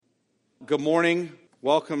Good morning.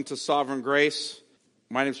 Welcome to Sovereign Grace.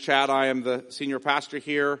 My name is Chad. I am the senior pastor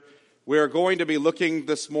here. We are going to be looking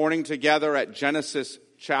this morning together at Genesis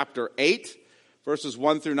chapter 8, verses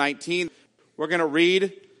 1 through 19. We're going to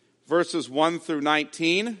read verses 1 through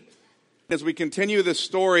 19 as we continue the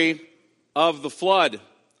story of the flood,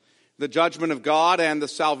 the judgment of God and the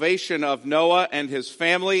salvation of Noah and his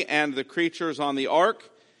family and the creatures on the ark.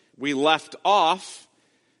 We left off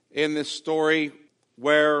in this story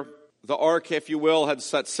where the ark, if you will, had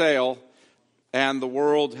set sail, and the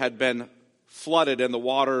world had been flooded, and the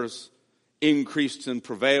waters increased and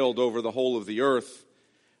prevailed over the whole of the earth.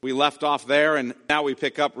 We left off there, and now we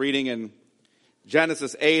pick up reading in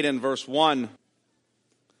Genesis 8 and verse 1.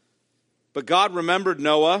 But God remembered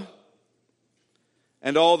Noah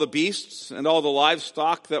and all the beasts and all the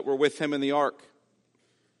livestock that were with him in the ark.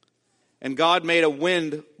 And God made a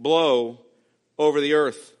wind blow over the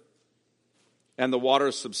earth, and the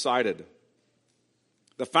waters subsided.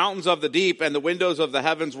 The fountains of the deep and the windows of the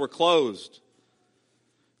heavens were closed.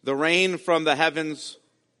 The rain from the heavens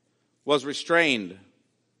was restrained,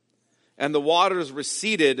 and the waters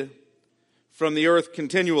receded from the earth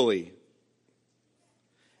continually.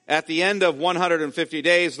 At the end of 150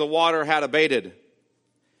 days, the water had abated.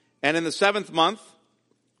 And in the 7th month,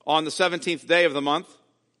 on the 17th day of the month,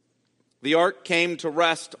 the ark came to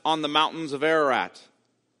rest on the mountains of Ararat.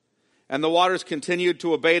 And the waters continued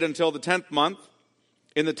to abate until the 10th month.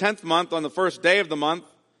 In the 10th month, on the first day of the month,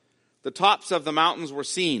 the tops of the mountains were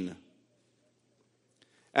seen.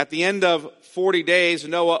 At the end of 40 days,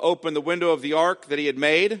 Noah opened the window of the ark that he had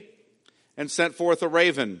made and sent forth a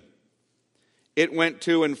raven. It went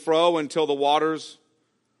to and fro until the waters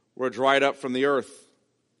were dried up from the earth.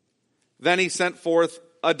 Then he sent forth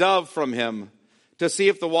a dove from him to see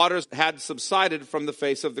if the waters had subsided from the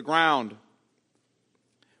face of the ground.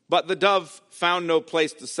 But the dove found no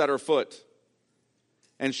place to set her foot.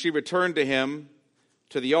 And she returned to him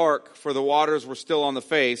to the ark, for the waters were still on the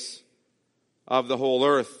face of the whole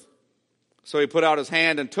earth. So he put out his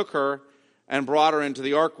hand and took her and brought her into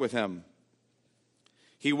the ark with him.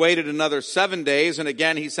 He waited another 7 days, and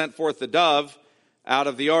again he sent forth the dove out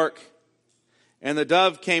of the ark. And the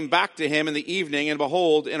dove came back to him in the evening, and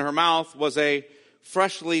behold, in her mouth was a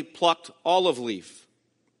freshly plucked olive leaf.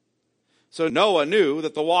 So Noah knew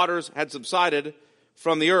that the waters had subsided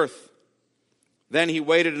from the earth. Then he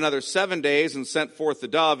waited another 7 days and sent forth the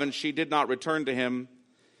dove, and she did not return to him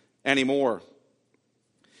anymore.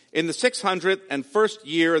 In the 601st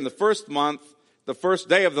year, in the 1st month, the first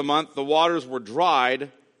day of the month, the waters were dried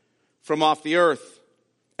from off the earth.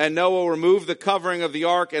 And Noah removed the covering of the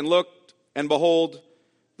ark and looked, and behold,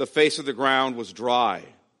 the face of the ground was dry.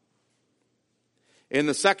 In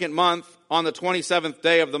the 2nd month, on the 27th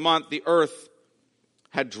day of the month, the earth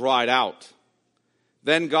had dried out.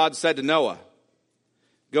 Then God said to Noah,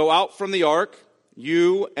 "Go out from the ark,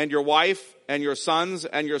 you and your wife and your sons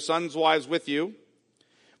wives with you.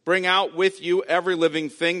 Bring out with you every living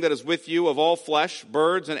thing that is with you of all flesh,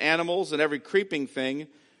 birds and animals, and every creeping thing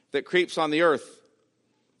that creeps on the earth,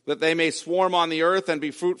 that they may swarm on the earth and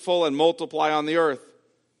be fruitful and multiply on the earth."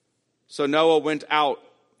 So Noah went out,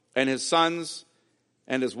 and his sons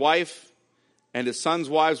and his wife and his sons'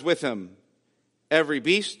 wives with him, every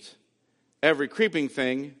beast, every creeping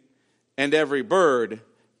thing, and every bird,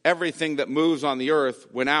 everything that moves on the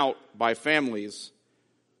earth went out by families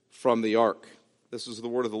from the ark. This is the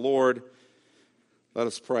word of the Lord. Let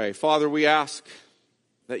us pray. Father, we ask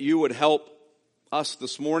that you would help us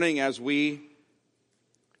this morning as we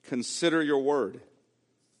consider your word,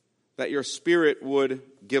 that your Spirit would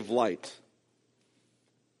give light,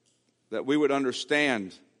 that we would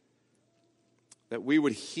understand, that we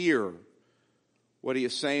would hear what he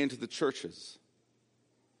is saying to the churches.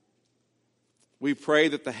 We pray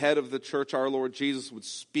that the head of the church, our Lord Jesus, would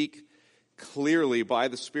speak clearly by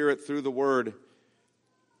the Spirit through the word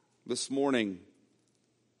this morning,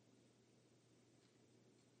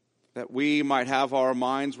 that we might have our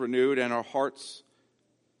minds renewed and our hearts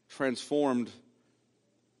transformed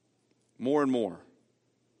more and more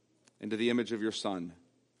into the image of your Son.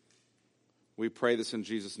 We pray this in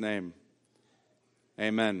Jesus' name.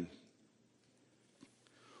 Amen.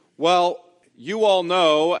 Well, you all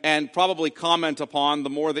know and probably comment upon, the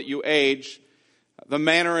more that you age, the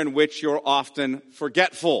manner in which you're often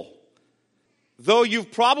forgetful. Though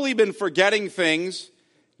you've probably been forgetting things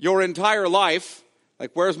your entire life,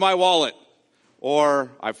 like where's my wallet?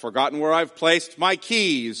 Or I've forgotten where I've placed my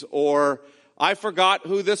keys, or I forgot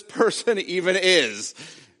who this person even is.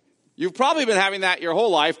 You've probably been having that your whole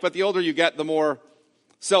life, but the older you get, the more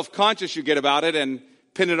self-conscious you get about it and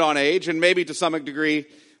pin it on age. And maybe to some degree,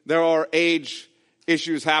 there are age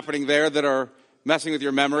issues happening there that are messing with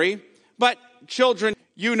your memory. But children,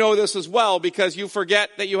 you know this as well because you forget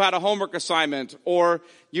that you had a homework assignment, or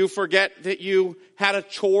you forget that you had a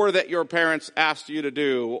chore that your parents asked you to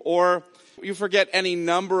do, or you forget any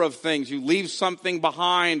number of things. You leave something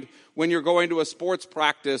behind when you're going to a sports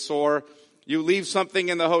practice, or you leave something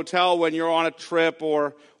in the hotel when you're on a trip,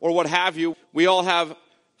 or what have you. We all have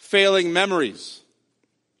failing memories.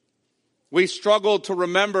 We struggle to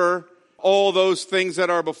remember all those things that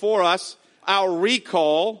are before us. Our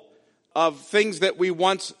recall of things that we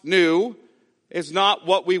once knew is not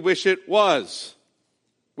what we wish it was.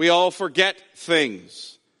 We all forget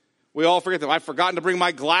things. We all forget them. I've forgotten to bring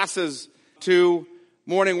my glasses to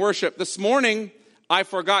morning worship. This morning, I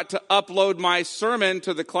forgot to upload my sermon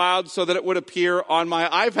to the cloud so that it would appear on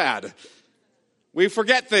my iPad. We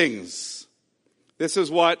forget things. This is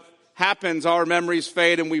what happens. Our memories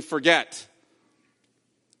fade and we forget.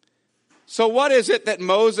 So what is it that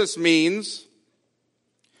Moses means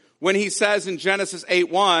when he says in Genesis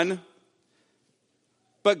 8:1,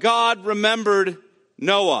 but God remembered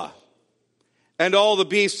Noah and all the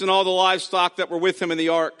beasts and all the livestock that were with him in the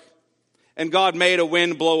ark, and God made a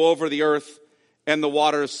wind blow over the earth and the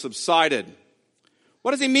waters subsided.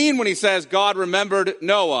 What does he mean when he says God remembered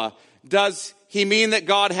Noah? Does he mean that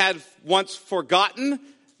God had once forgotten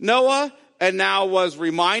Noah and now was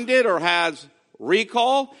reminded or has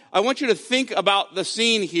recall? I want you to think about the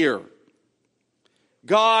scene here.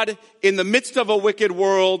 God, in the midst of a wicked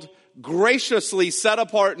world, graciously set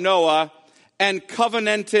apart Noah and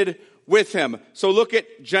covenanted with him. So look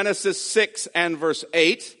at Genesis 6 and verse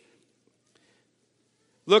 8.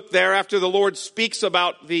 Look there, after the Lord speaks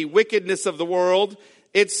about the wickedness of the world,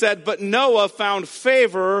 it said, but Noah found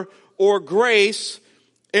favor or grace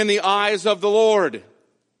in the eyes of the Lord.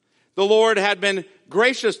 The Lord had been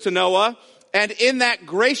gracious to Noah, and in that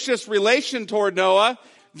gracious relation toward Noah,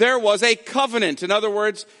 there was a covenant. In other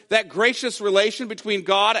words, that gracious relation between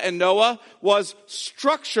God and Noah was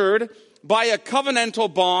structured by a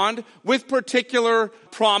covenantal bond with particular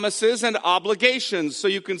promises and obligations. So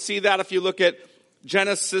you can see that if you look at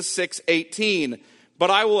Genesis 6:18.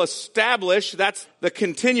 But I will establish, that's the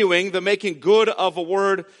continuing, the making good of a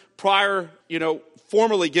word prior,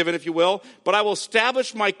 formerly given, if you will. But I will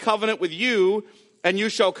establish my covenant with you, and you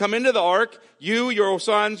shall come into the ark, you, your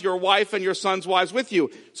sons, your wife, and your sons' wives with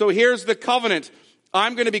you. So here's the covenant.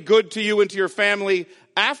 I'm going to be good to you and to your family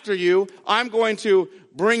after you. I'm going to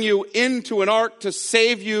bring you into an ark to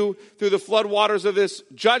save you through the flood waters of this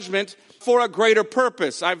judgment for a greater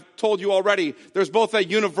purpose. I've told you already, there's both a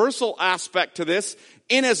universal aspect to this,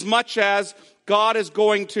 inasmuch as God is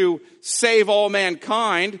going to save all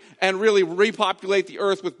mankind and really repopulate the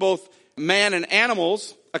earth with both man and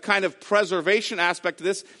animals, a kind of preservation aspect to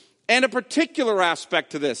this, and a particular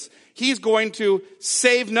aspect to this. He's going to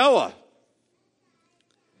save Noah.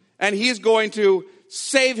 And he's going to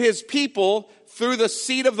save his people through the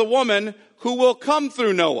seed of the woman who will come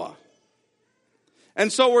through Noah.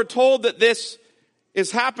 And so we're told that this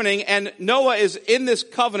is happening, and Noah is in this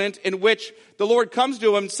covenant in which the Lord comes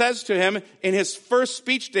to him, says to him in his first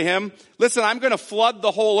speech to him, listen, I'm going to flood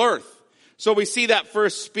the whole earth. So we see that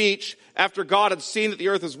first speech after God had seen that the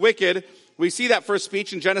earth is wicked. We see that first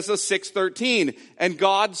speech in Genesis 6:13. And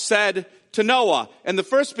God said to Noah, and the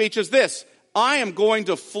first speech is this, I am going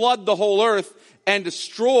to flood the whole earth and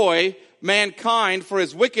destroy mankind for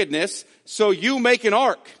his wickedness, so you make an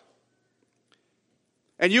ark.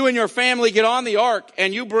 And you and your family get on the ark,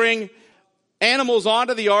 and you bring animals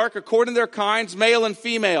onto the ark according to their kinds, male and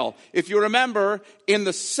female. If you remember, in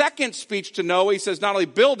the second speech to Noah, he says not only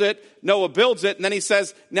build it, Noah builds it, and then he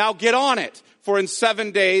says, now get on it, for in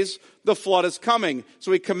 7 days the flood is coming.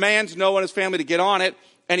 So he commands Noah and his family to get on it,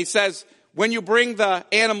 and he says, when you bring the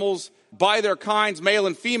animals by their kinds, male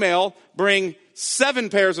and female, bring 7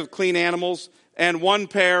 pairs of clean animals and 1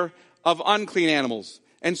 pair of unclean animals.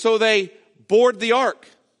 And so they board the ark.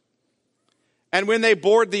 And when they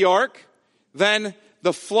board the ark, then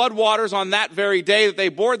the flood waters on that very day that they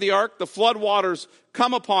board the ark, the flood waters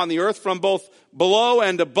come upon the earth from both below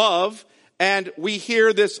and above. And we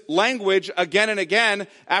hear this language again and again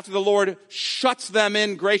after the Lord shuts them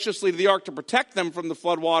in graciously to the ark to protect them from the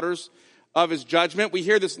flood waters of his judgment. We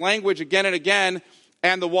hear this language again and again,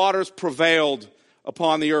 and the waters prevailed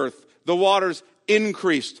upon the earth. The waters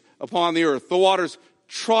increased upon the earth. The waters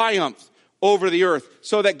triumphed over the earth,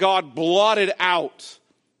 so that God blotted out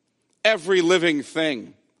every living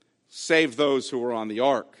thing, save those who were on the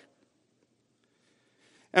ark.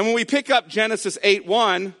 And when we pick up Genesis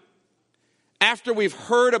 8:1, after we've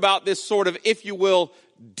heard about this sort of, if you will,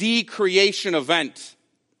 decreation event,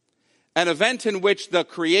 an event in which the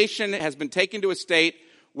creation has been taken to a state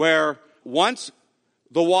where once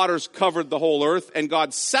the waters covered the whole earth and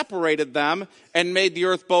God separated them and made the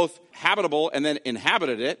earth both habitable and then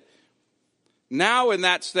inhabited it. Now in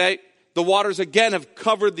that state, the waters again have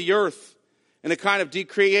covered the earth in a kind of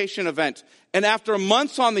decreation event. And after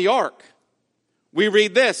months on the ark, we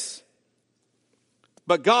read this: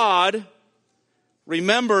 but God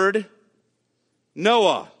remembered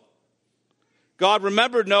Noah. God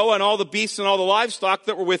remembered Noah and all the beasts and all the livestock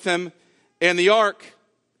that were with him in the ark.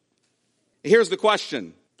 Here's the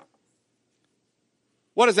question.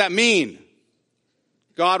 What does that mean?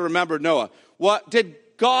 God remembered Noah. What did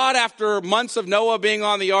God, after months of Noah being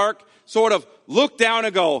on the ark, sort of look down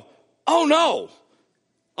and go, oh no,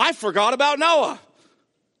 I forgot about Noah.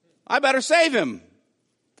 I better save him.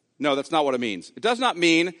 No, that's not what it means. It does not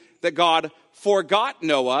mean that God forgot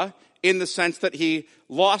Noah in the sense that he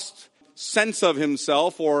lost sense of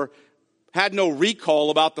himself or had no recall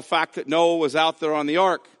about the fact that Noah was out there on the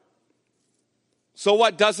ark. So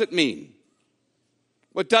what does it mean?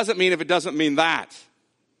 What does it mean if it doesn't mean that?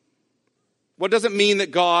 What does it mean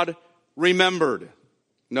that God remembered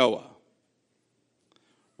Noah?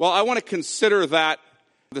 Well, I want to consider that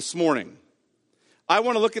this morning. I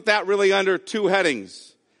want to look at that really under two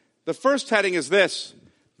headings. The first heading is this: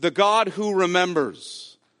 the God who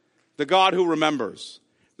remembers. The God who remembers.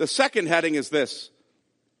 The second heading is this: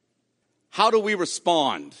 how do we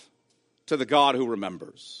respond to the God who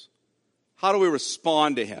remembers? How do we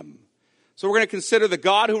respond to him? So we're going to consider the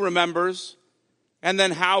God who remembers and then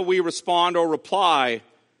how we respond or reply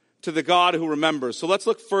to the God who remembers. So let's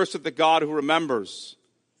look first at the God who remembers.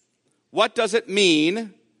 What does it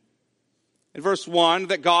mean, in verse 1,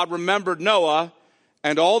 that God remembered Noah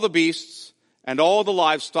and all the beasts and all the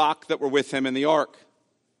livestock that were with him in the ark?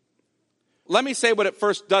 Let me say what it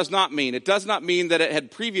first does not mean. It does not mean that it had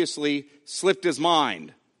previously slipped his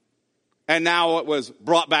mind and now it was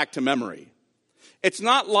brought back to memory. It is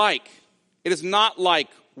not like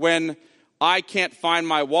when I can't find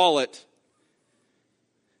my wallet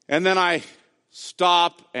and then I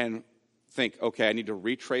stop and think, okay, I need to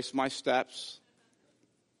retrace my steps.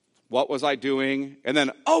 What was I doing? And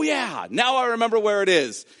then, oh yeah, now I remember where it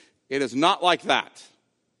is. It is not like that.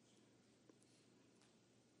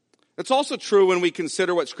 It's also true when we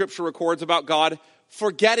consider what Scripture records about God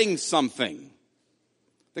forgetting something.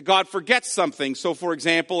 That God forgets something. So, for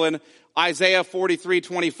example, in Isaiah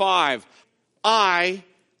 43:25, I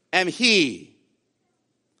am He.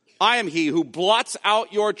 I am He who blots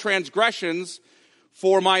out your transgressions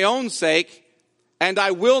for my own sake, and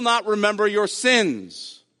I will not remember your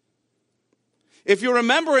sins. If you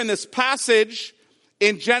remember in this passage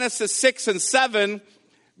in Genesis 6 and 7,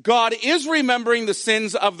 God is remembering the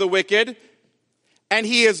sins of the wicked, and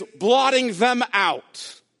he is blotting them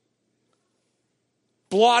out.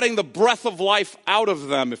 Blotting the breath of life out of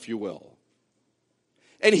them, if you will.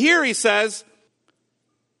 And here he says,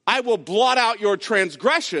 I will blot out your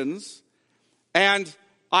transgressions, and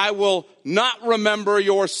I will not remember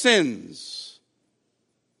your sins.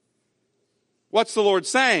 What's the Lord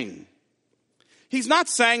saying? He's not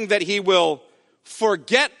saying that he will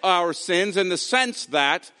forget our sins in the sense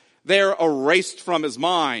that they're erased from his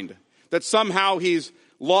mind, that somehow he's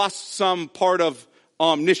lost some part of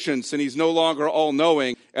omniscience and he's no longer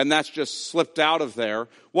all-knowing and that's just slipped out of there.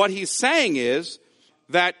 What he's saying is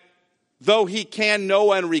that though he can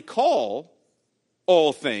know and recall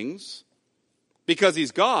all things because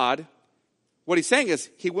he's God, what he's saying is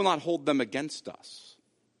he will not hold them against us.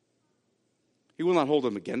 He will not hold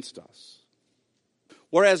them against us.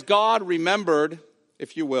 Whereas God remembered,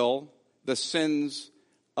 if you will, the sins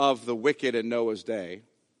of the wicked in Noah's day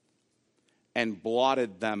and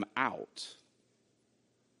blotted them out.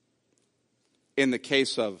 In the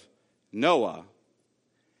case of Noah,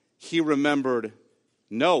 he remembered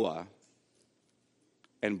Noah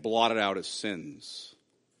and blotted out his sins,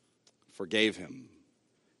 forgave him,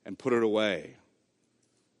 and put it away.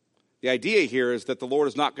 The idea here is that the Lord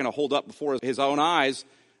is not going to hold up before his own eyes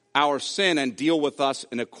our sin and deal with us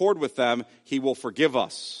in accord with them. He will forgive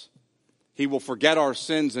us. He will forget our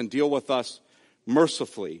sins and deal with us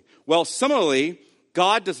mercifully. Well, similarly,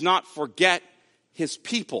 God does not forget his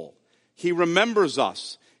people. He remembers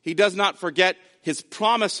us. He does not forget his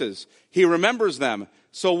promises. He remembers them.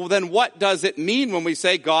 So then what does it mean when we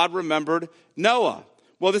say God remembered Noah?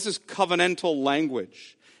 Well, this is covenantal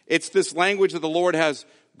language. It's this language that the Lord has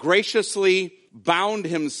graciously bound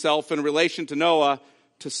himself in relation to Noah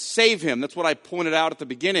to save him. That's what I pointed out at the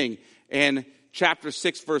beginning in chapter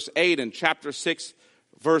 6, verse 8 and chapter 6,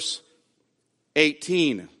 verse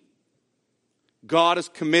 18. God is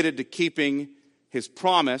committed to keeping his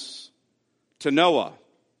promise to Noah.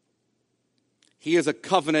 He is a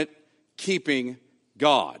covenant-keeping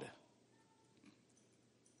God.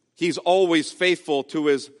 He's always faithful to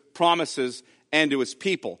his promises and to his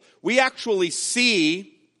people. We actually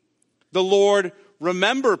see the Lord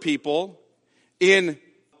remember people in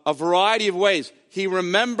a variety of ways. He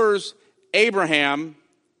remembers Abraham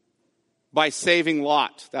by saving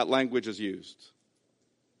Lot. That language is used.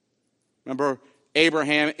 Remember,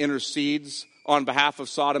 Abraham intercedes on behalf of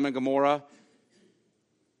Sodom and Gomorrah,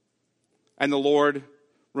 and the Lord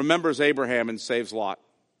remembers Abraham and saves Lot.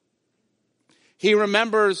 He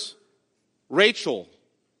remembers Rachel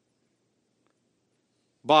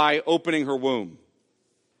by opening her womb.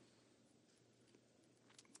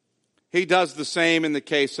 He does the same in the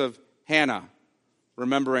case of Hannah,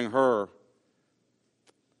 remembering her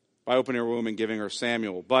by opening her womb and giving her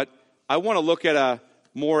Samuel. But I want to look at a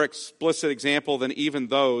more explicit example than even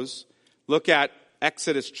those. Look at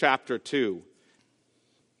Exodus chapter 2.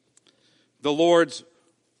 The Lord's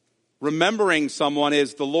remembering someone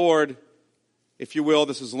is the Lord, if you will,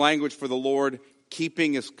 this is language for the Lord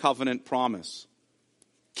keeping his covenant promise,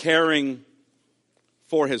 caring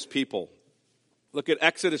for his people. Look at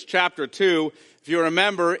Exodus chapter 2. If you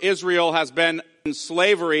remember, Israel has been in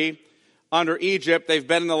slavery under Egypt. They've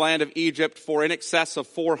been in the land of Egypt for in excess of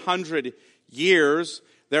 400 years.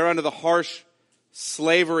 They're under the harsh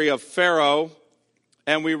slavery of Pharaoh.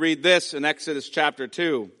 And we read this in Exodus chapter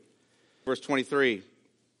 2, verse 23.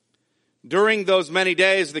 During those many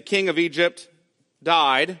days, the king of Egypt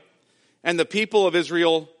died, and the people of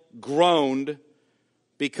Israel groaned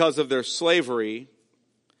because of their slavery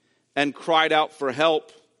and cried out for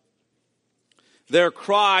help. Their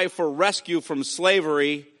cry for rescue from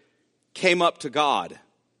slavery came up to God,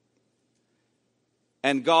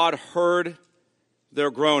 and God heard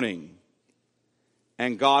their groaning,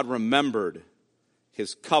 and God remembered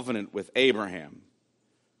his covenant with Abraham,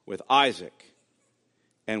 with Isaac,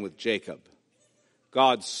 and with Jacob.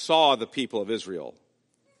 God saw the people of Israel,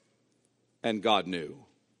 and God knew.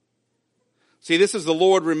 See, this is the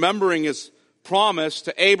Lord remembering his promise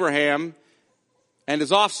to Abraham and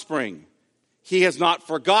his offspring. He has not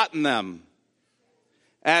forgotten them.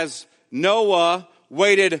 As Noah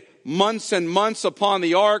waited months and months upon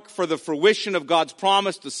the ark for the fruition of God's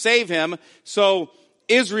promise to save him, so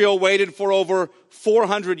Israel waited for over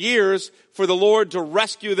 400 years for the Lord to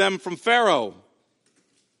rescue them from Pharaoh.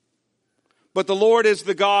 But the Lord is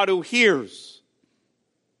the God who hears,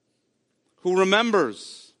 who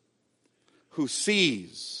remembers, who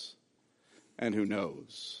sees, and who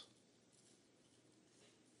knows.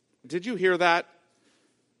 Did you hear that,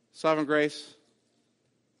 Sovereign Grace?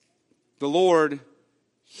 The Lord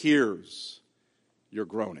hears your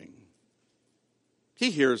groaning.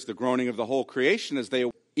 He hears the groaning of the whole creation as they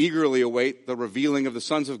eagerly await the revealing of the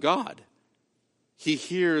sons of God. He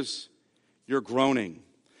hears your groaning.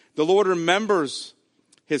 The Lord remembers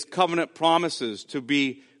his covenant promises to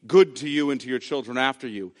be good to you and to your children after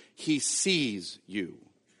you. He sees you.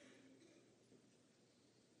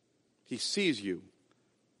 He sees you.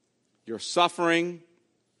 Your suffering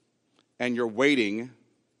and your waiting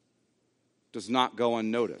does not go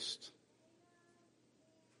unnoticed.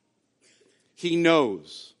 He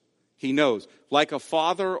knows. He knows. Like a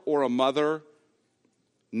father or a mother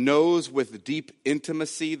knows with deep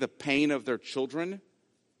intimacy the pain of their children,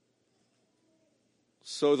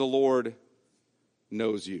 so the Lord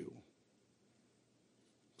knows you.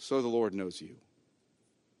 So the Lord knows you.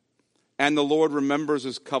 And the Lord remembers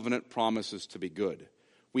his covenant promises to be good.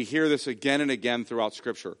 We hear this again and again throughout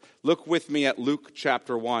Scripture. Look with me at Luke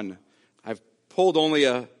chapter 1. I've pulled only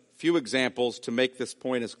a few examples to make this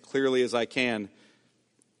point as clearly as I can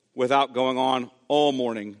without going on all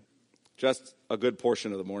morning, just a good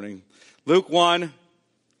portion of the morning. Luke 1,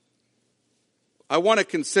 I want to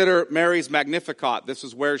consider Mary's Magnificat. This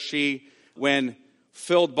is where she, when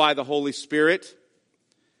filled by the Holy Spirit,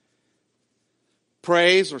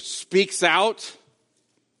 prays or speaks out,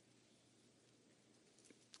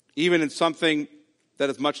 even in something that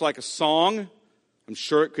is much like a song. I'm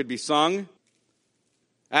sure it could be sung.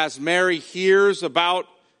 As Mary hears about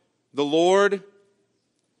the Lord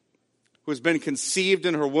who has been conceived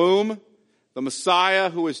in her womb, the Messiah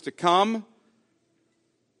who is to come,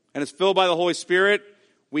 and is filled by the Holy Spirit,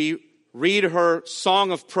 we read her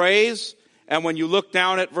song of praise. And when you look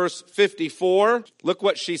down at verse 54, look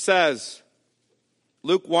what she says.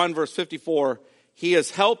 Luke 1, verse 54, he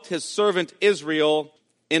has helped his servant Israel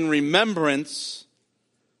in remembrance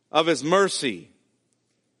of his mercy,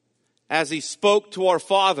 as he spoke to our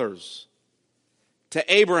fathers, to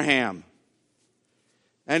Abraham,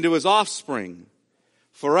 and to his offspring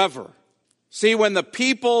forever. See, when the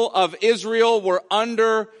people of Israel were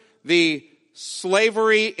under the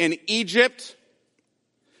slavery in Egypt,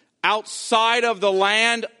 outside of the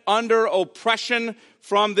land, under oppression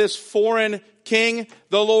from this foreign king,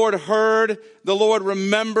 the Lord heard, the Lord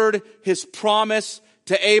remembered his promise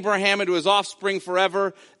to Abraham and to his offspring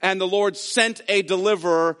forever, and the Lord sent a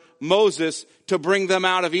deliverer, Moses, to bring them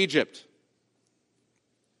out of Egypt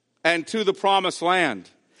and to the promised land.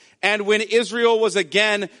 And when Israel was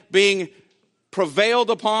again being prevailed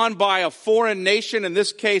upon by a foreign nation, in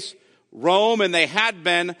this case Rome, and they had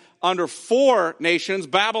been under four nations,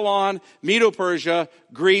 Babylon, Medo-Persia,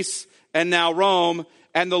 Greece, and now Rome.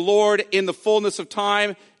 And the Lord, in the fullness of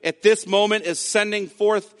time, at this moment is sending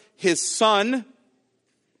forth his son,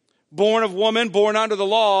 born of woman, born under the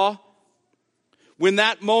law. When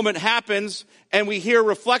that moment happens and we hear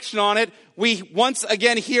reflection on it, we once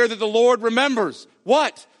again hear that the Lord remembers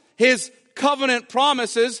what? His covenant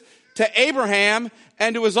promises to Abraham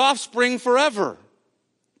and to his offspring forever.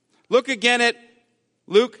 Look again at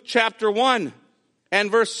Luke chapter 1 and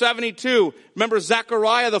verse 72. Remember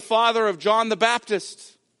Zechariah, the father of John the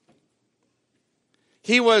Baptist.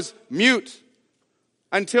 He was mute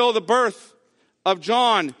until the birth of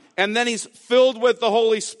John, and then he's filled with the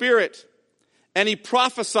Holy Spirit, and he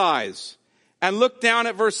prophesies. And look down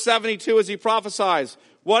at verse 72 as he prophesies.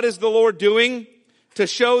 What is the Lord doing? To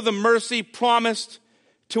show the mercy promised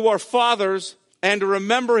to our fathers and to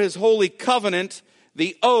remember his holy covenant,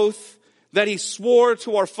 the oath that he swore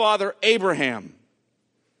to our father Abraham,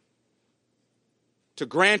 to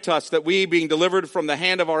grant us that we, being delivered from the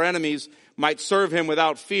hand of our enemies, might serve him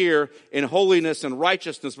without fear in holiness and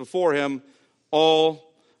righteousness before him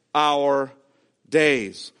all our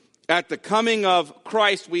days. At the coming of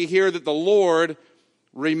Christ, we hear that the Lord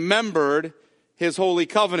remembered his holy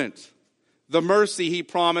covenant, the mercy he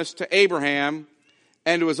promised to Abraham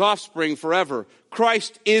and to his offspring forever.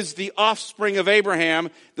 Christ is the offspring of Abraham,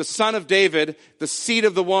 the son of David, the seed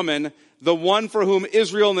of the woman, the one for whom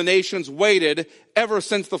Israel and the nations waited ever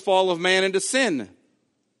since the fall of man into sin.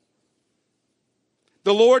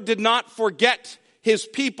 The Lord did not forget his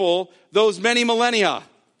people those many millennia.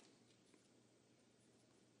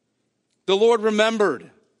 The Lord remembered.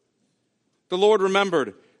 The Lord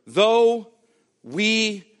remembered. Though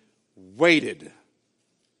we waited.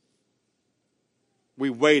 We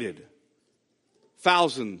waited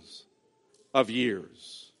thousands of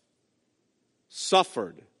years,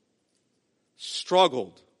 suffered,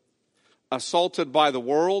 struggled, assaulted by the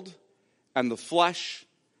world and the flesh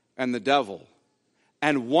and the devil,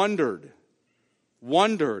 and wondered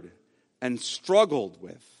and struggled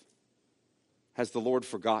with, has the Lord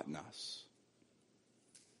forgotten us?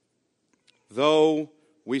 Though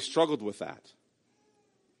we struggled with that,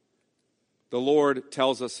 the Lord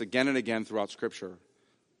tells us again and again throughout Scripture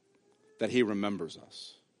that he remembers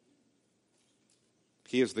us.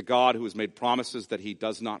 He is the God who has made promises that he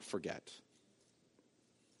does not forget.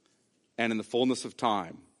 And in the fullness of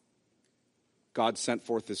time, God sent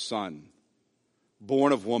forth his Son,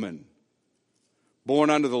 born of woman,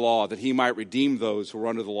 born under the law, that he might redeem those who were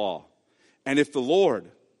under the law. And if the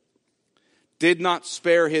Lord did not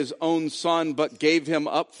spare his own Son, but gave him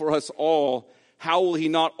up for us all, how will he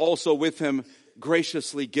not also with him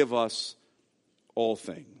graciously give us all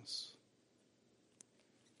things?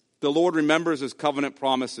 The Lord remembers his covenant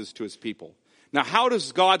promises to his people. Now, how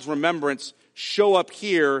does God's remembrance show up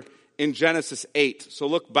here in Genesis 8? So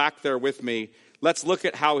look back there with me. Let's look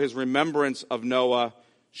at how his remembrance of Noah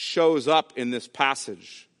shows up in this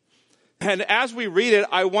passage. And as we read it,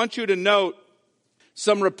 I want you to note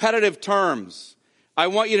some repetitive terms. I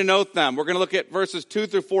want you to note them. We're going to look at verses 2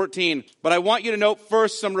 through 14, but I want you to note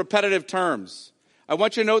first some repetitive terms. I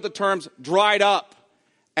want you to note the terms dried up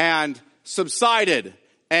and subsided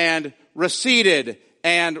and receded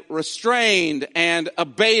and restrained and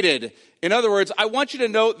abated. In other words, I want you to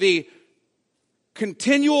note the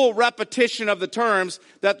continual repetition of the terms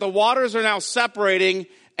that the waters are now separating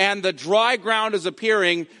and the dry ground is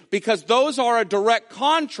appearing, because those are a direct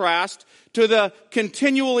contrast to the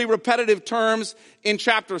continually repetitive terms in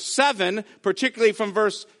chapter 7, particularly from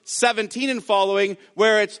verse 17 and following,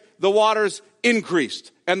 where it's the waters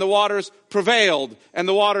increased, and the waters prevailed, and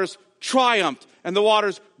the waters triumphed, and the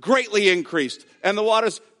waters greatly increased, and the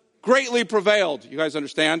waters greatly prevailed. You guys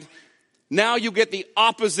understand? Now you get the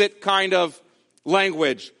opposite kind of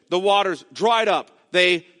language. The waters dried up,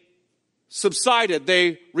 they subsided,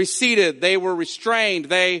 they receded, they were restrained,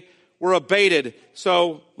 they were abated.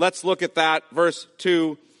 So let's look at that, verse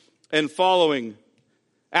 2 and following.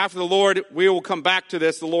 After the Lord, we will come back to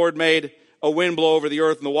this, the Lord made a wind blow over the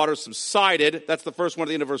earth and the waters subsided. That's the first one at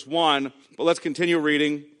the end of verse 1. But let's continue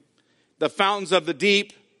reading. the fountains of the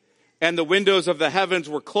deep and the windows of the heavens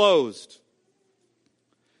were closed.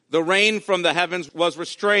 The rain from the heavens was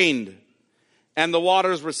restrained, and the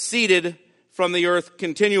waters receded from the earth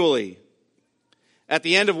continually. At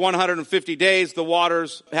the end of 150 days, the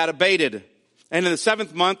waters had abated. And in the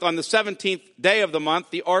 7th month, on the 17th day of the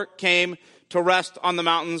month, the ark came to rest on the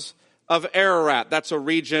mountains of Ararat. That's a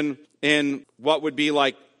region in what would be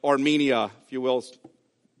like Armenia, if you will.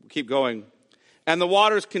 Keep going. And the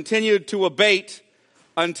waters continued to abate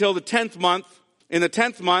until the 10th month. In the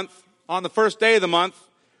 10th month, on the first day of the month,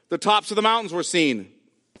 the tops of the mountains were seen.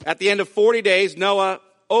 At the end of 40 days, Noah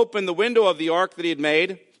opened the window of the ark that he had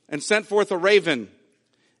made and sent forth a raven.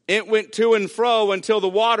 It went to and fro until the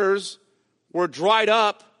waters were dried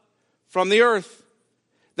up from the earth.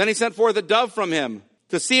 Then he sent forth a dove from him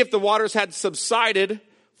to see if the waters had subsided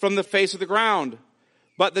from the face of the ground.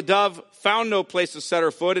 But the dove found no place to set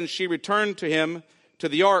her foot, and she returned to him to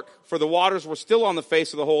the ark, for the waters were still on the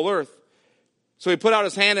face of the whole earth. So he put out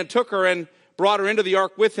his hand and took her and brought her into the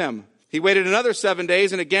ark with him. He waited another 7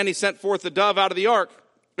 days, and again he sent forth the dove out of the ark.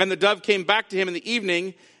 And the dove came back to him in the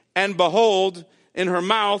evening, and behold, in her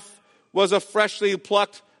mouth was a freshly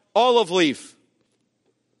plucked olive leaf.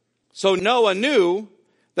 So Noah knew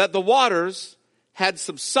that the waters had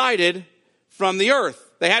subsided from the earth.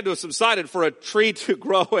 They had to have subsided for a tree to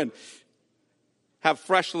grow and have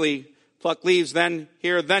freshly plucked leaves. Then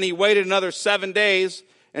he waited another 7 days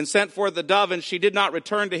and sent forth the dove, and she did not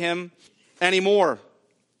return to him anymore.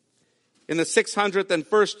 In the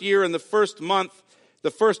 601st year, in the first month,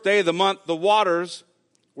 the first day of the month, the waters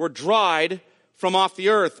were dried from off the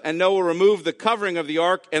earth. And Noah removed the covering of the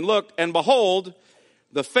ark and looked, and behold,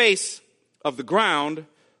 the face of the ground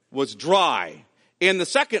was dry. In the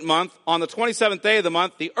 2nd month, on the 27th day of the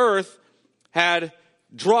month, the earth had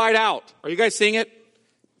dried out. Are you guys seeing it?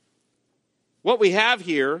 What we have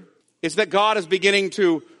here is that God is beginning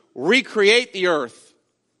to recreate the earth,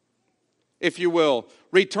 if you will,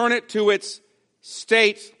 return it to its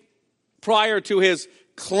state prior to his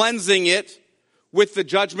cleansing it with the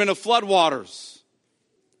judgment of floodwaters.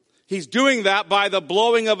 He's doing that by the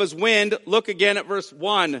blowing of his wind. Look again at verse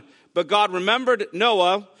 1. But God remembered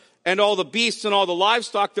Noah and all the beasts and all the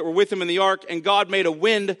livestock that were with him in the ark, and God made a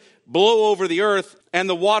wind blow over the earth, and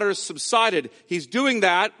the waters subsided. He's doing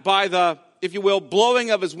that by the, if you will,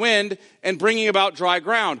 blowing of his wind and bringing about dry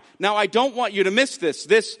ground. Now, I don't want you to miss this.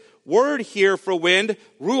 This word here for wind,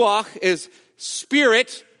 ruach, is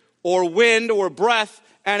spirit or wind or breath,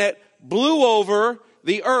 and it blew over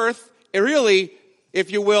the earth. It really,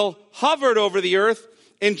 if you will, hovered over the earth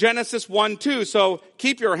in Genesis 1:2. So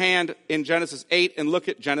keep your hand in Genesis 8 and look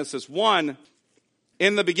at Genesis 1.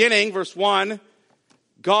 In the beginning, verse 1,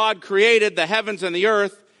 God created the heavens and the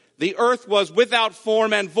earth. The earth was without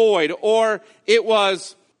form and void, or it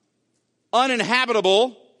was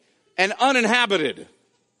uninhabitable and uninhabited.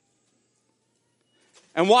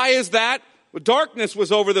 And why is that? Well, darkness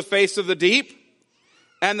was over the face of the deep,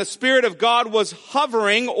 and the Spirit of God was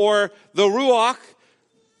hovering, or the Ruach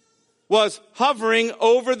was hovering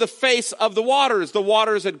over the face of the waters. The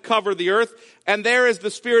waters had covered the earth, and there is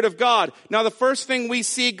the Spirit of God. Now, the first thing we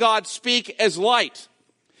see God speak is light,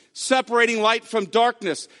 separating light from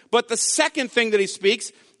darkness. But the second thing that he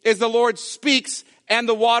speaks is the Lord speaks, and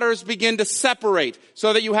the waters begin to separate,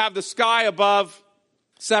 so that you have the sky above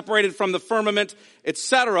separated from the firmament,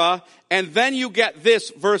 etc. And then you get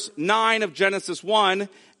this, verse 9 of Genesis 1,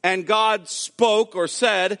 and God spoke or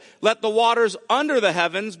said, let the waters under the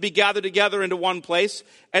heavens be gathered together into one place,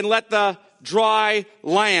 and let the dry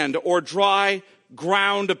land or dry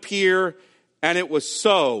ground appear. And it was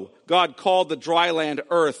so. God called the dry land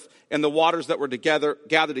earth, and the waters that were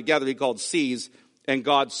gathered together he called seas. And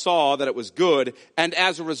God saw that it was good. And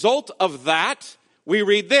as a result of that, we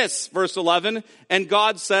read this, verse 11, and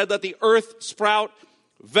God said, let the earth sprout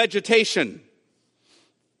vegetation.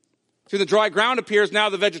 So the dry ground appears, now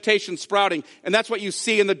the vegetation sprouting. And that's what you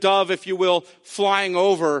see in the dove, if you will, flying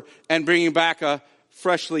over and bringing back a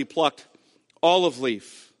freshly plucked olive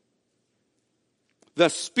leaf. The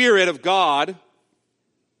Spirit of God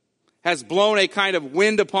has blown a kind of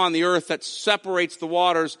wind upon the earth that separates the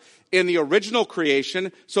waters in the original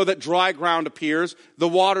creation so that dry ground appears, the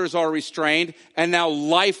waters are restrained, and now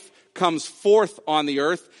life comes forth on the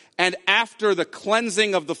earth. And after the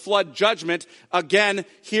cleansing of the flood judgment, again,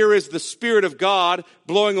 here is the Spirit of God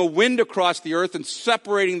blowing a wind across the earth and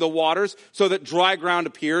separating the waters so that dry ground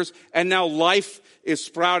appears. And now life is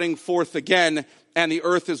sprouting forth again, and the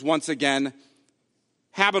earth is once again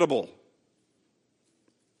habitable.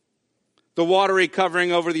 The watery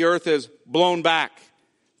covering over the earth is blown back.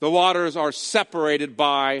 The waters are separated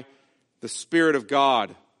by the Spirit of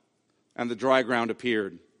God. and the dry ground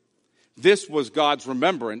appeared. This was God's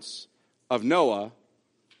remembrance of Noah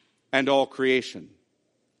and all creation.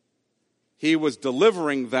 He was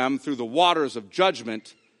delivering them through the waters of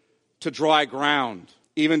judgment to dry ground,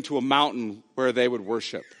 even to a mountain where they would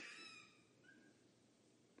worship.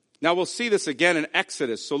 Now we'll see this again in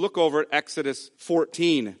Exodus. So look over at Exodus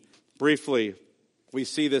 14 briefly. We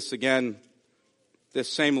see this again, this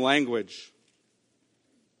same language.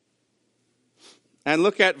 And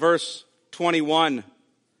look at verse 21.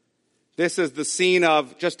 This is the scene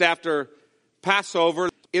of just after Passover.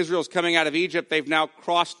 Israel's coming out of Egypt. They've now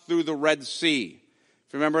crossed through the Red Sea.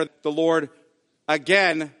 If you remember, the Lord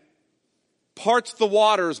again parts the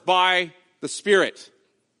waters by the Spirit.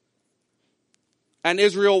 And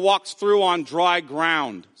Israel walks through on dry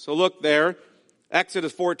ground. So look there,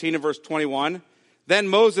 Exodus 14 and verse 21. Then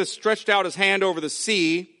Moses stretched out his hand over the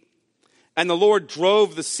sea, and the Lord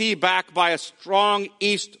drove the sea back by a strong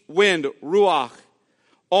east wind, ruach,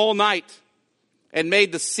 all night, and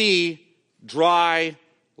made the sea dry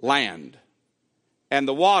land. And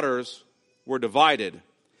the waters were divided,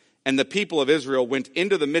 and the people of Israel went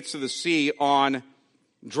into the midst of the sea on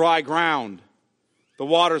dry ground, the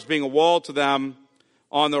waters being a wall to them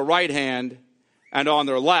on their right hand and on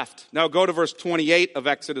their left. Now go to verse 28 of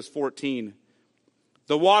Exodus 14.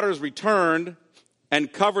 The waters returned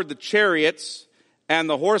and covered the chariots and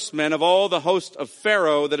the horsemen of all the host of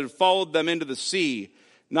Pharaoh that had followed them into the sea.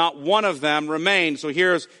 Not one of them remained. So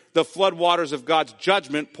here's the floodwaters of God's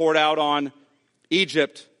judgment poured out on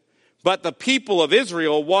Egypt. But the people of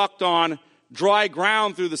Israel walked on dry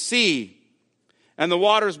ground through the sea, and the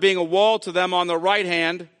waters being a wall to them on their right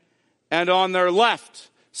hand and on their left.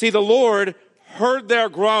 See, the Lord heard their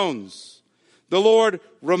groans. The Lord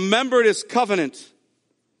remembered his covenant.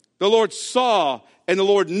 The Lord saw, and the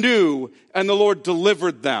Lord knew, and the Lord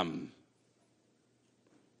delivered them.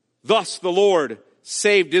 Thus the Lord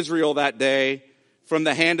saved Israel that day from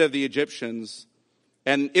the hand of the Egyptians.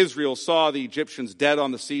 And Israel saw the Egyptians dead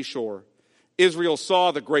on the seashore. Israel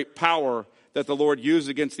saw the great power that the Lord used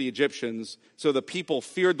against the Egyptians. So the people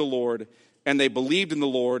feared the Lord, and they believed in the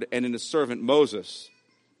Lord and in his servant Moses.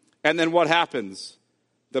 And then what happens?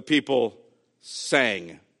 The people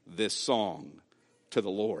sang this song to the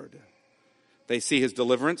Lord. They see his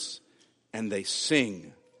deliverance, and they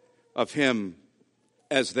sing of him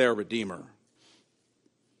as their Redeemer.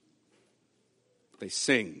 They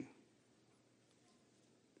sing.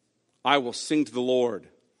 I will sing to the Lord,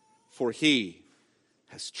 for he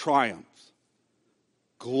has triumphed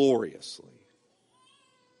gloriously.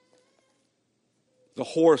 The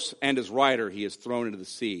horse and his rider he has thrown into the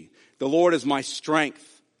sea. The Lord is my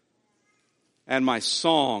strength and my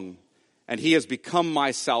song, and he has become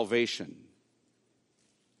my salvation.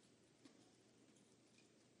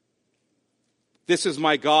 This is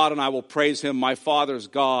my God, and I will praise him, my Father's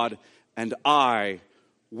God, and I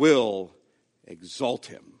will exalt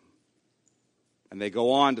him. And they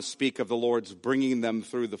go on to speak of the Lord's bringing them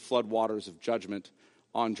through the floodwaters of judgment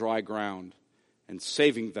on dry ground and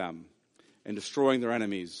saving them and destroying their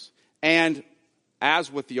enemies. And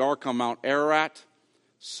as with the ark on Mount Ararat,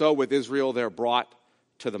 so with Israel they're brought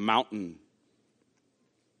to the mountain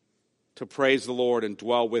to praise the Lord and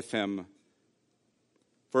dwell with him.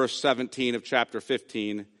 Verse 17 of chapter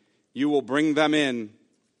 15, you will bring them in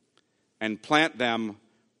and plant them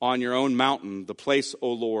on your own mountain, the place,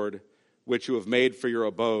 O Lord, which you have made for your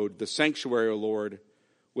abode, the sanctuary, O Lord,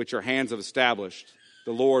 which your hands have established.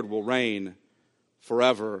 The Lord will reign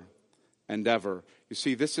forever and ever. You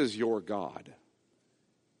see, this is your God.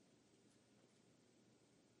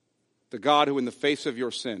 The God who in the face of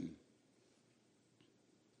your sin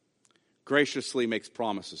graciously makes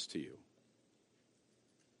promises to you.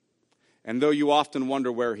 And though you often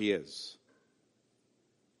wonder where he is,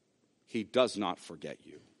 he does not forget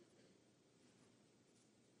you.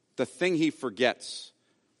 The thing he forgets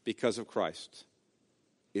because of Christ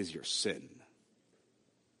is your sin.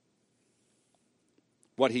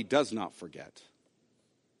 What he does not forget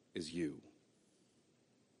is you.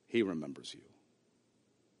 He remembers you.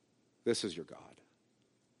 This is your God.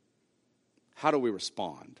 How do we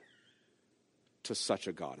respond to such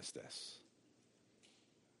a God as this?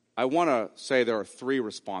 I want to say there are three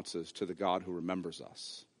responses to the God who remembers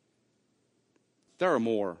us. There are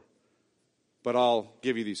more, but I'll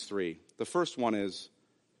give you these three. The first one is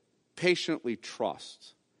patiently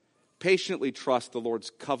trust. Patiently trust the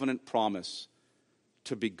Lord's covenant promise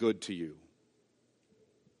to be good to you,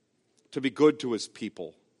 to be good to his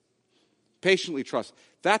people. Patiently trust.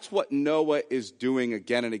 That's what Noah is doing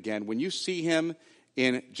again and again. When you see him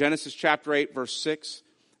in Genesis chapter 8, verse 6,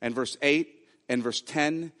 and verse 8, and verse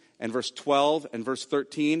 10, and verse 12, and verse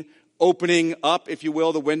 13, opening up, if you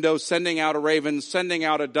will, the window, sending out a raven, sending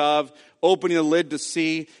out a dove, opening the lid to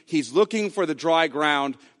see. He's looking for the dry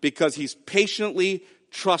ground because he's patiently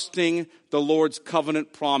trusting the Lord's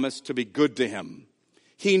covenant promise to be good to him.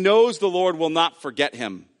 He knows the Lord will not forget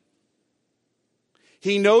him.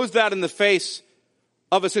 He knows that in the face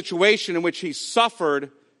of a situation in which he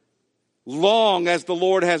suffered long as the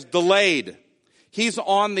Lord has delayed. He's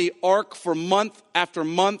on the ark for month after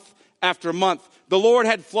month after month. The Lord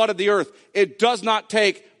had flooded the earth. It does not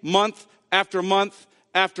take month after month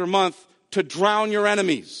after month to drown your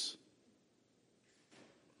enemies.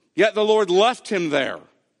 Yet the Lord left him there.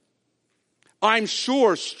 I'm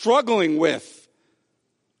sure struggling with,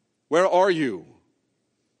 where are you?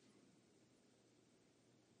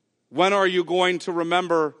 When are you going to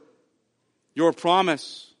remember your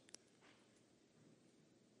promise?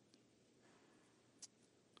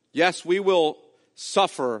 Yes, we will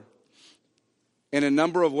suffer in a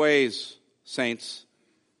number of ways, saints.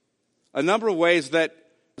 A number of ways that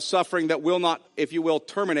suffering that will not, if you will,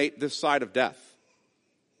 terminate this side of death.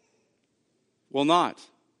 Will not.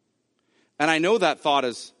 And I know that thought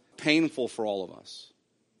is painful for all of us.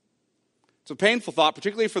 It's a painful thought,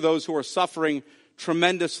 particularly for those who are suffering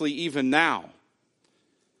tremendously even now.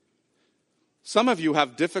 Some of you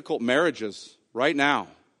have difficult marriages right now.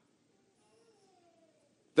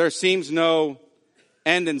 There seems no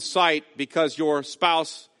end in sight because your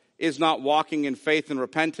spouse is not walking in faith and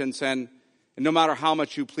repentance, and no matter how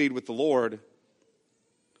much you plead with the Lord,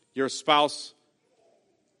 your spouse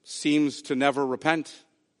seems to never repent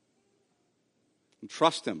and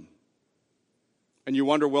trust him. And you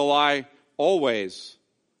wonder, will I always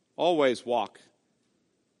walk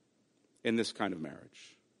in this kind of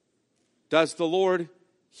marriage? Does the Lord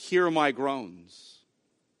hear my groans?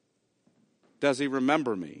 Does he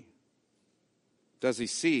remember me? Does he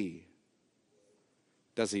see?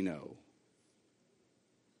 Does he know?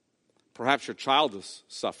 Perhaps your child is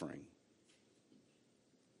suffering,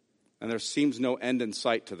 and there seems no end in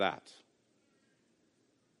sight to that.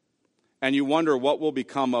 And you wonder what will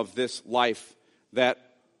become of this life that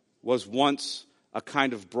was once a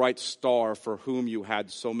kind of bright star for whom you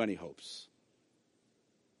had so many hopes.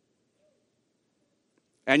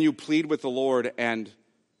 And you plead with the Lord, and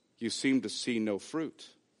you seem to see no fruit.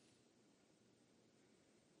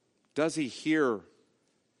 Does he hear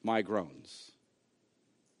my groans?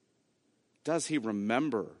 Does he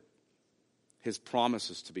remember his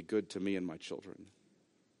promises to be good to me and my children?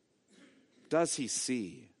 Does he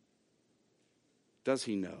see? Does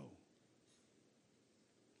he know?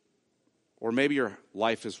 Or maybe your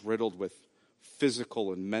life is riddled with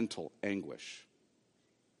physical and mental anguish.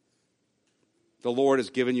 The Lord has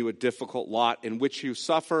given you a difficult lot in which you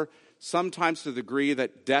suffer, sometimes to the degree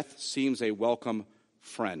that death seems a welcome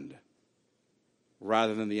friend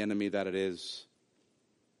rather than the enemy that it is.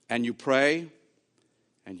 And you pray,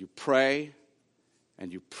 and you pray,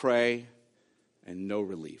 and you pray, and no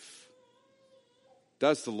relief.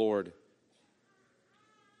 Does the Lord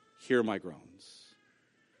hear my groans?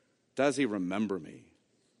 Does he remember me?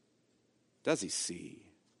 Does he see?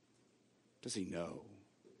 Does he know?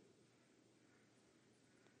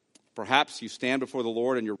 Perhaps you stand before the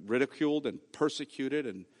Lord and you're ridiculed and persecuted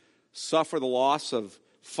and suffer the loss of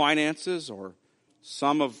finances, or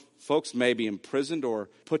some of folks may be imprisoned or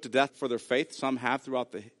put to death for their faith. Some have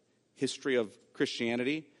throughout the history of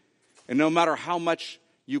Christianity. And no matter how much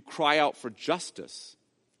you cry out for justice,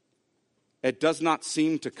 it does not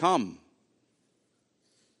seem to come.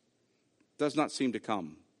 Does not seem to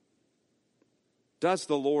come. Does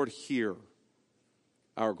the Lord hear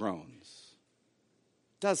our groans?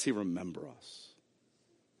 Does he remember us?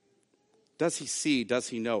 Does he see? Does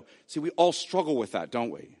he know? See, we all struggle with that,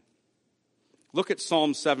 don't we? Look at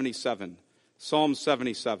Psalm 77. Psalm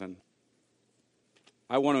 77.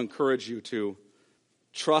 I want to encourage you to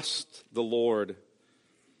trust the Lord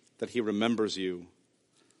that he remembers you.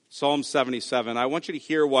 Psalm 77. I want you to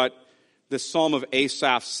hear what this Psalm of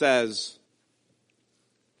Asaph says.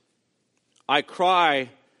 I cry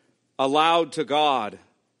aloud to God,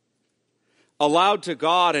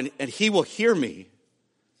 and he will hear me.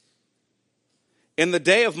 In the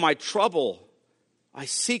day of my trouble, I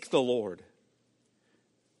seek the Lord.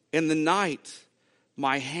 In the night,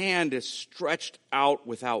 my hand is stretched out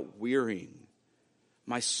without wearying.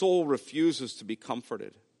 My soul refuses to be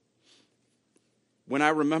comforted. When I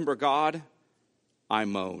remember God, I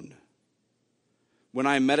moan. When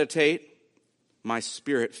I meditate, my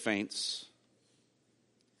spirit faints.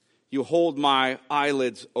 You hold my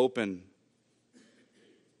eyelids open.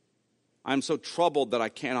 I am so troubled that I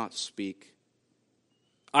cannot speak.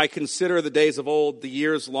 I consider the days of old, the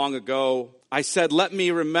years long ago. I said, let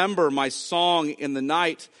me remember my song in the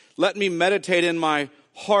night. Let me meditate in my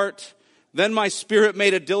heart. Then my spirit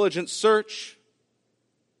made a diligent search.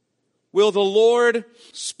 Will the Lord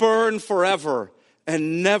spurn forever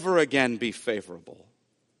and never again be favorable?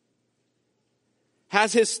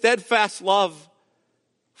 Has his steadfast love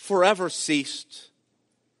forever ceased?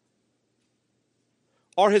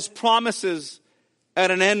 Are his promises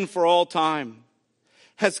at an end for all time?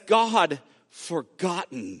 Has God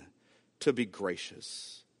forgotten to be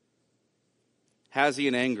gracious? Has he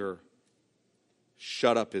in anger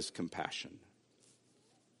shut up his compassion?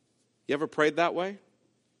 You ever prayed that way?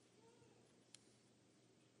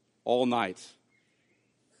 All night,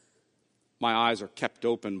 my eyes are kept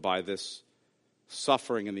open by this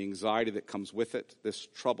suffering and the anxiety that comes with it, this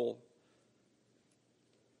trouble.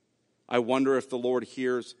 I wonder if the Lord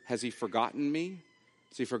hears, has he forgotten me?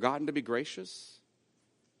 Has he forgotten to be gracious?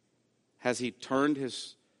 Has he turned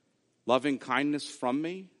his loving kindness from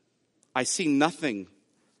me? I see nothing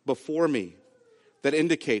before me that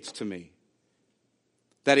indicates to me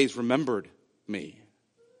that he's remembered me.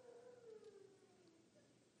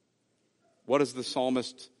 What does the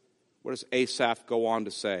psalmist, what does Asaph go on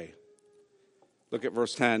to say? Look at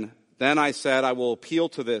verse 10. Then I said, I will appeal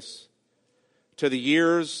to this, to the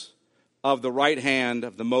years of the right hand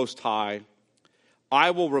of the Most High.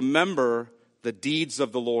 I will remember the deeds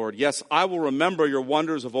of the Lord. Yes, I will remember your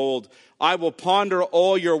wonders of old. I will ponder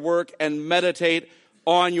all your work and meditate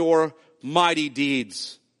on your mighty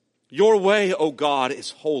deeds. Your way, O God,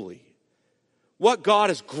 is holy. What God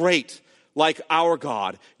is great like our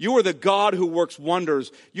God? You are the God who works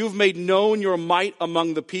wonders. You've made known your might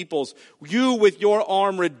among the peoples. You with your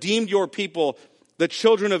arm redeemed your people, the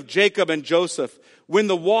children of Jacob and Joseph. When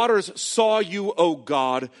the waters saw you, O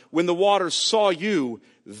God, when the waters saw you,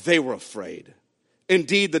 they were afraid.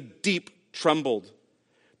 Indeed, the deep trembled.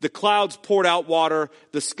 The clouds poured out water.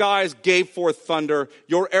 The skies gave forth thunder.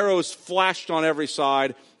 Your arrows flashed on every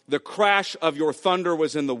side. The crash of your thunder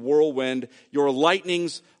was in the whirlwind. Your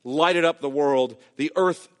lightnings lighted up the world. The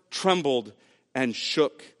earth trembled and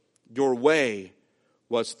shook. Your way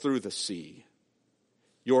was through the sea,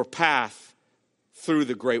 your path through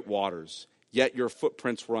the great waters. Yet your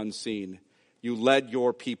footprints were unseen. You led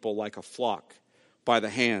your people like a flock by the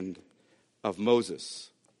hand of Moses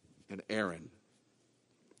and Aaron.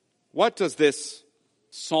 What does this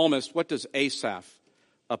psalmist, what does Asaph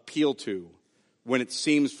appeal to when it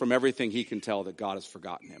seems from everything he can tell that God has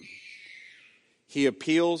forgotten him? He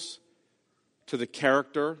appeals to the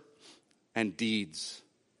character and deeds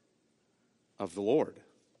of the Lord.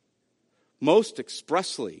 Most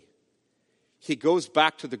expressly, he goes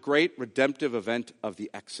back to the great redemptive event of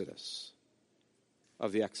the Exodus.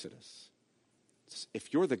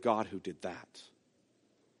 If you're the God who did that,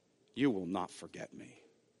 you will not forget me.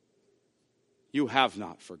 You have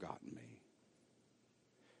not forgotten me.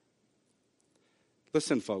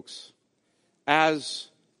 Listen, folks, as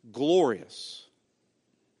glorious,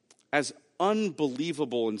 as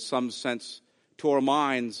unbelievable in some sense to our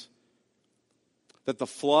minds that the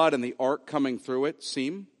flood and the ark coming through it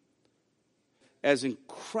seem, as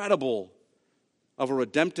incredible of a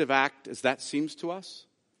redemptive act as that seems to us,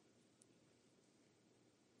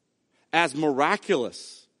 as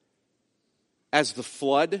miraculous as the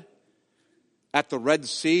flood at the Red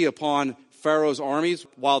Sea upon Pharaoh's armies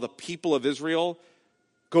while the people of Israel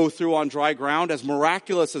go through on dry ground, as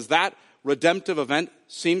miraculous as that redemptive event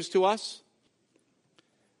seems to us,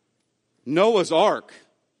 Noah's Ark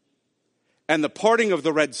and the parting of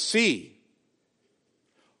the Red Sea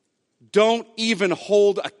don't even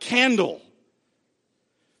hold a candle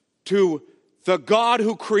to the God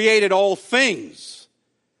who created all things,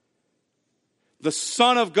 the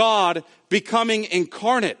Son of God becoming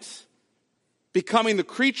incarnate, becoming the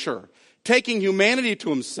creature, taking humanity to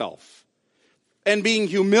himself and being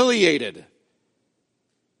humiliated,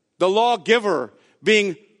 the lawgiver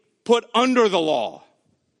being put under the law.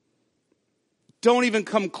 Don't even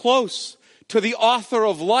come close to the author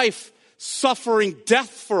of life suffering death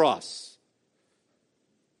for us.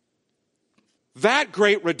 That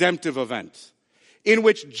great redemptive event in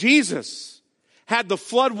which Jesus had the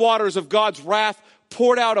floodwaters of God's wrath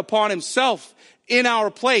poured out upon himself in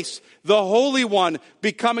our place, the Holy One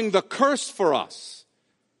becoming the curse for us.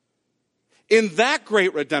 In that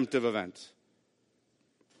great redemptive event,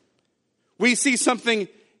 we see something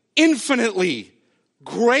infinitely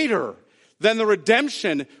greater than the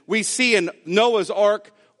redemption we see in Noah's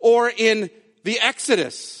Ark or in the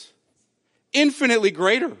Exodus. Infinitely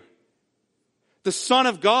greater. The Son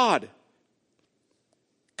of God,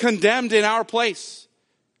 condemned in our place,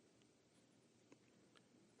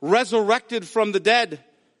 resurrected from the dead,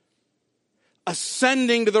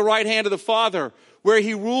 ascending to the right hand of the Father, where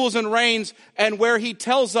he rules and reigns, and where he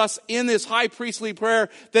tells us in this high priestly prayer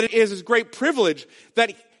that it is his great privilege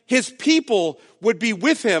that his people would be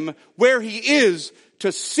with him where he is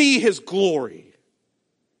to see his glory.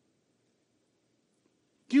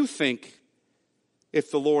 Do you think,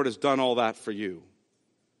 if the Lord has done all that for you,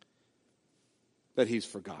 that he's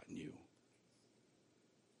forgotten you?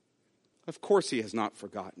 Of course he has not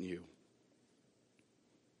forgotten you.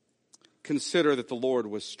 Consider that the Lord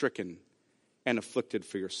was stricken and afflicted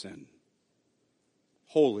for your sin.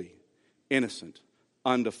 Holy, innocent,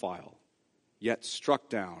 undefiled, yet struck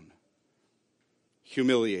down,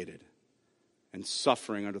 humiliated, and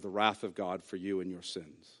suffering under the wrath of God for you and your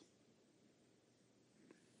sins.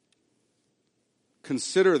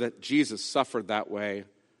 Consider that Jesus suffered that way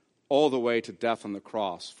all the way to death on the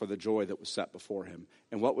cross for the joy that was set before him.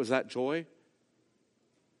 And what was that joy?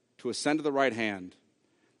 To ascend to the right hand,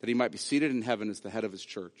 that he might be seated in heaven as the head of his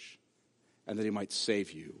church, and that he might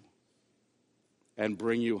save you and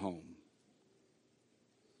bring you home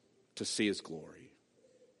to see his glory.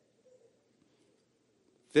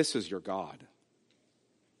 This is your God.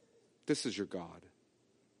 This is your God.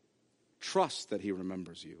 Trust that he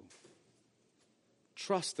remembers you.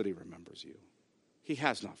 Trust that he remembers you. He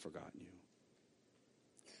has not forgotten you.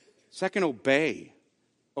 Second, obey.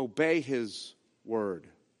 Obey his word.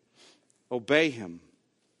 Obey him.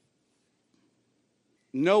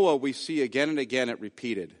 Noah, we see again and again it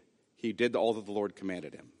repeated. He did all that the Lord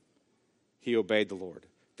commanded him. He obeyed the Lord.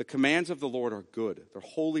 The commands of the Lord are good. They're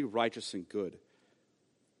holy, righteous, and good.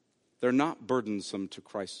 They're not burdensome to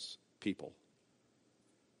Christ's people.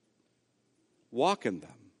 Walk in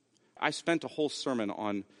them. I spent a whole sermon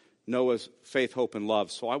on Noah's faith, hope, and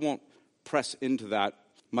love, so I won't press into that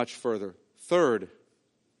much further. Third,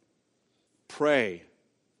 pray.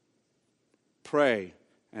 Pray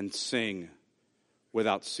and sing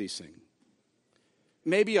without ceasing.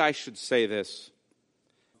 Maybe I should say this.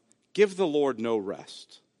 Give the Lord no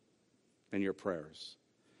rest in your prayers.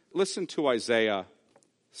 Listen to Isaiah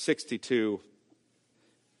 62,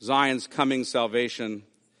 Zion's coming salvation.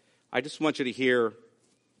 I just want you to hear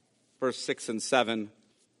verse 6 and 7.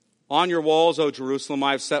 On your walls, O Jerusalem,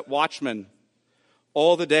 I have set watchmen.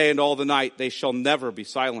 All the day and all the night, they shall never be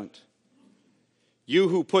silent. You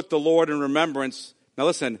who put the Lord in remembrance. Now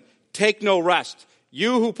listen, take no rest.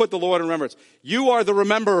 You who put the Lord in remembrance. You are the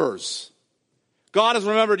rememberers. God has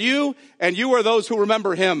remembered you, and you are those who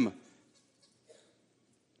remember him.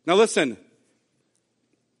 Now listen,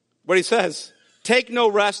 what he says. Take no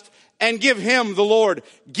rest and give him, the Lord,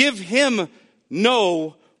 give him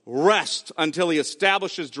no rest until he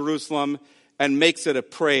establishes Jerusalem and makes it a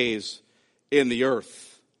praise in the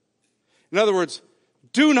earth. In other words,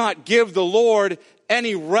 do not give the Lord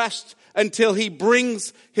any rest until he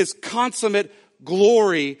brings his consummate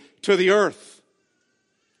glory to the earth.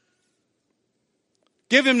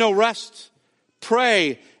 Give him no rest.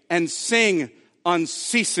 Pray and sing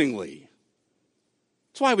unceasingly.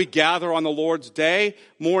 That's why we gather on the Lord's day,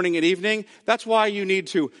 morning and evening. That's why you need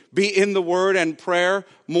to be in the Word and prayer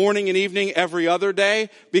morning and evening every other day,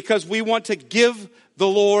 because we want to give the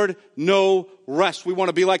Lord no rest. We want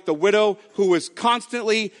to be like the widow who is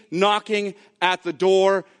constantly knocking at the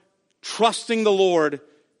door, trusting the Lord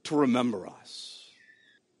to remember us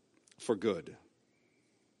for good.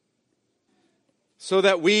 So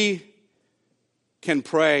that we can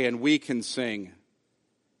pray and we can sing.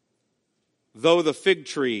 Though the fig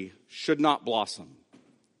tree should not blossom,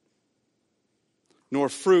 nor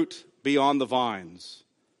fruit be on the vines,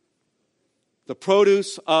 the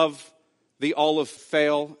produce of the olive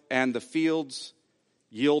fail, and the fields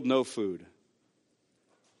yield no food.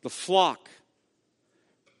 The flock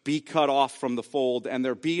be cut off from the fold, and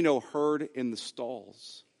there be no herd in the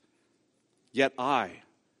stalls. Yet I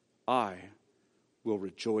will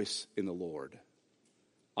rejoice in the Lord.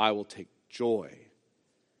 I will take joy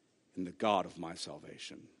in the God of my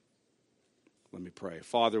salvation. Let me pray.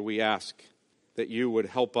 Father, we ask that you would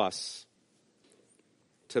help us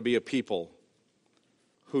to be a people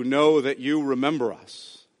who know that you remember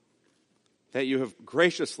us, that you have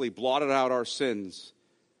graciously blotted out our sins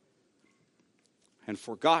and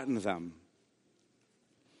forgotten them,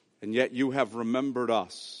 and yet you have remembered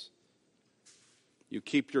us. You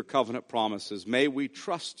keep your covenant promises. May we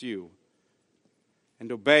trust you and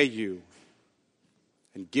obey you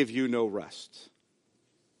and give you no rest.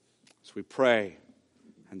 As we pray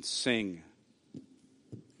and sing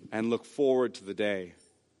and look forward to the day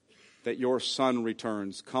that your Son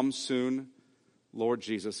returns. Come soon, Lord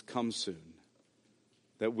Jesus, come soon,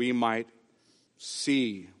 that we might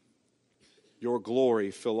see your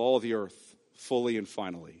glory fill all the earth fully and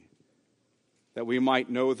finally. that we might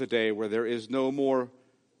know the day where there is no more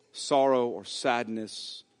sorrow or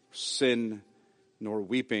sadness, sin, nor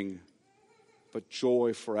weeping, but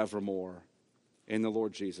joy forevermore in the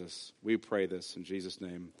Lord Jesus. We pray this in Jesus'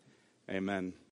 name. Amen.